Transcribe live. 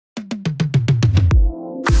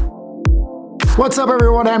What's up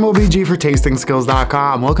everyone, IAMOBG for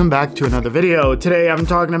TastingSkills.com. Welcome back to another video. Today I'm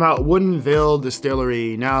talking about Woodinville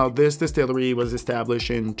Distillery. Now this distillery was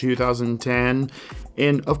established in 2010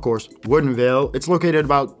 in, of course, Woodinville. It's located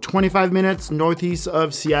about 25 minutes northeast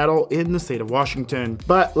of Seattle in the state of Washington.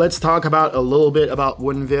 But let's talk about a little bit about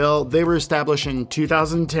Woodinville. They were established in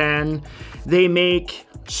 2010. They make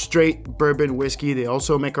straight bourbon whiskey. They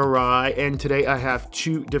also make a rye, and today I have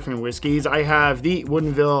two different whiskeys. I have the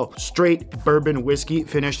Woodinville straight bourbon whiskey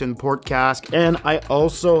finished in port cask, and I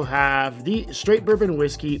also have the straight bourbon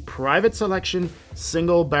whiskey private selection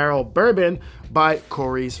single barrel bourbon by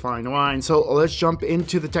Khoury's Fine Wine. So let's jump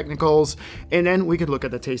into the technicals and then we could look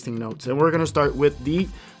at the tasting notes. And we're gonna start with the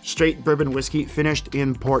straight bourbon whiskey finished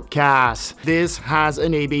in port cask. This has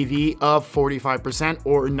an ABV of 45%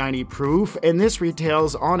 or 90 proof, and this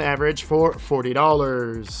retails on average for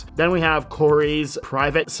 $40. Then we have Khoury's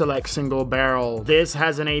Private Select Single Barrel. This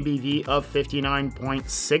has an ABV of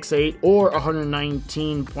 59.68 or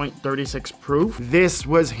 119.36 proof. This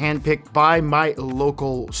was handpicked by my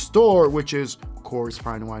local store, which is Khoury's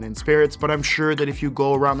Fine Wine and Spirits, but I'm sure that if you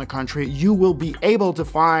go around the country, you will be able to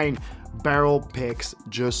find barrel picks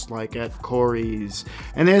just like at Khoury's.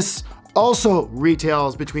 And this also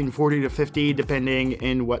retails between 40 to 50 depending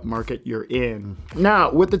in what market you're in.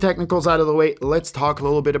 Now, with the technicals out of the way, let's talk a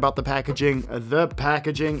little bit about the packaging. The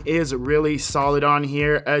packaging is really solid on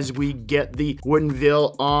here as we get the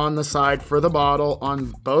Woodinville on the side for the bottle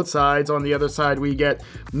on both sides. On the other side, we get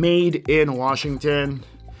Made in Washington.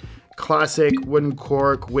 Classic wooden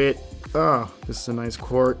cork with, this is a nice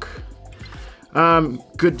cork.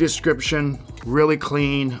 Good description, really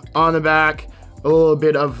clean. On the back, a little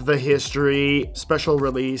bit of the history, special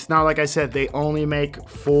release. Now, like I said, they only make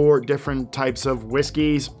 4 different types of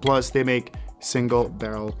whiskeys, plus they make single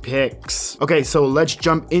barrel picks. Okay, so let's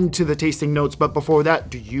jump into the tasting notes. But before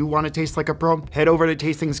that, do you want to taste like a pro? Head over to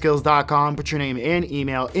tastingskills.com, put your name and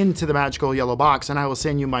email into the magical yellow box, and I will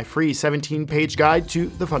send you my free 17-page guide to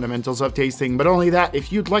the fundamentals of tasting. But only that,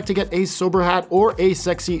 if you'd like to get a sober hat or a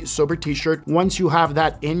sexy sober t-shirt, once you have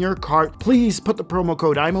that in your cart, please put the promo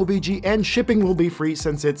code IAMOBG and shipping will be free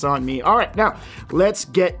since it's on me. All right, now let's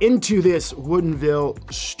get into this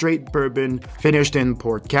Woodinville straight bourbon finished in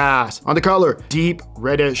port cask. On the color, deep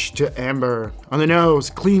reddish to amber. On the nose,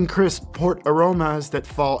 clean, crisp port aromas that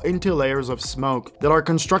fall into layers of smoke that are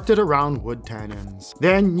constructed around wood tannins.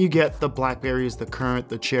 Then you get the blackberries, the currant,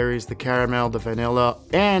 the cherries, the caramel, the vanilla,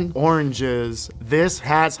 and oranges. This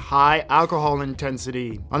has high alcohol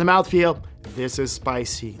intensity. On the mouthfeel, this is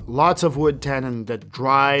spicy. Lots of wood tannin that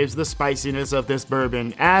drives the spiciness of this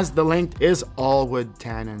bourbon, as the length is all wood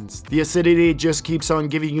tannins. The acidity just keeps on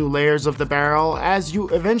giving you layers of the barrel as you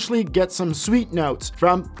eventually get some sweet notes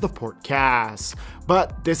from the port cask.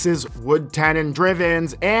 But this is wood tannin driven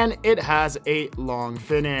and it has a long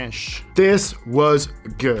finish. This was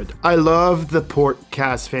good. I love the port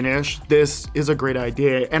cask finish. This is a great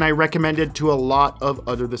idea and I recommend it to a lot of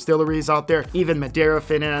other distilleries out there, even Madeira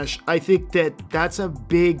finish. I think that that's a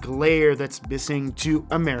big layer that's missing to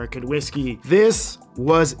American whiskey. This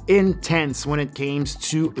was intense when it came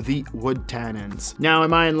to the wood tannins. Now,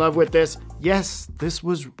 am I in love with this? Yes, this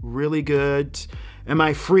was really good. Am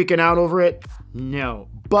I freaking out over it? No,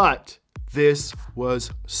 but this was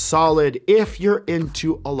solid if you're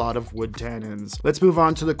into a lot of wood tannins. Let's move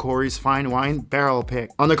on to the Khoury's Fine Wine barrel pick.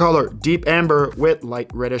 On the color, deep amber with light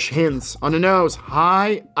reddish hints. On the nose,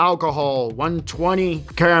 high alcohol, 120,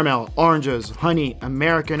 caramel, oranges, honey,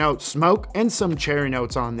 American oat, smoke, and some cherry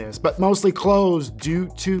notes on this, but mostly closed due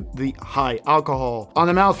to the high alcohol. On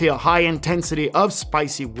the mouthfeel, high intensity of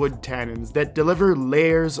spicy wood tannins that deliver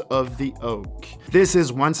layers of the oak. This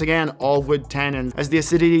is once again all wood tannins as the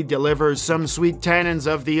acidity delivers some sweet tannins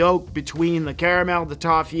of the oak between the caramel, the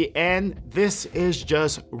toffee, and this is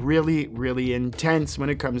just really, really intense when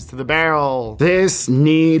it comes to the barrel. This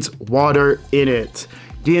needs water in it.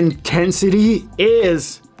 The intensity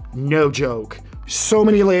is no joke. So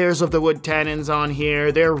many layers of the wood tannins on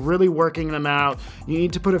here. They're really working them out. You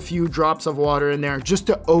need to put a few drops of water in there just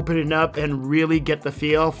to open it up and really get the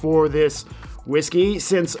feel for this whiskey,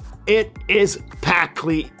 since it is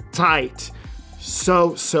packly tight.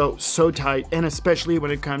 So tight, and especially when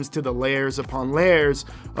it comes to the layers upon layers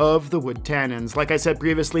of the wood tannins. Like I said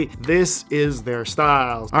previously, this is their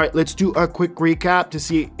style. All right, let's do a quick recap to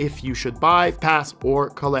see if you should buy, pass, or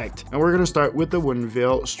collect. And we're gonna start with the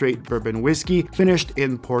Woodinville straight bourbon whiskey finished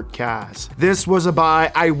in port cask. This was a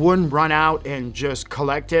buy. I wouldn't run out and just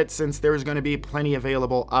collect it since there's gonna be plenty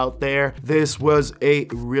available out there. This was a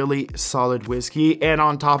really solid whiskey, and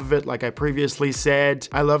on top of it, like I previously said,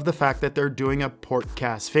 I love the fact that they're doing a port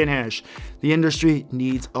cask finish. The industry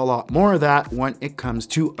needs a lot more of that when it comes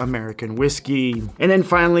to American whiskey. And then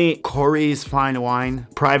finally, Khoury's Fine Wine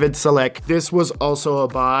Private Select. This was also a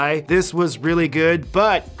buy. This was really good,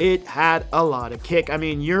 but it had a lot of kick. I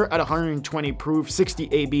mean, you're at 120 proof, 60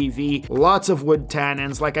 ABV, lots of wood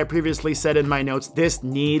tannins. Like I previously said in my notes, this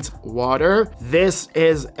needs water. This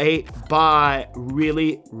is a buy.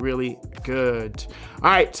 Really, really good. All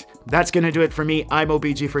right, that's gonna do it for me. I'm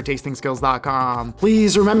IAMOBG for tastingskills.com.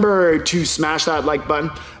 Please remember to smash that like button,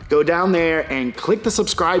 go down there and click the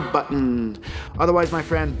subscribe button. Otherwise, my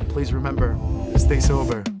friend, please remember, stay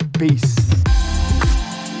sober. Peace.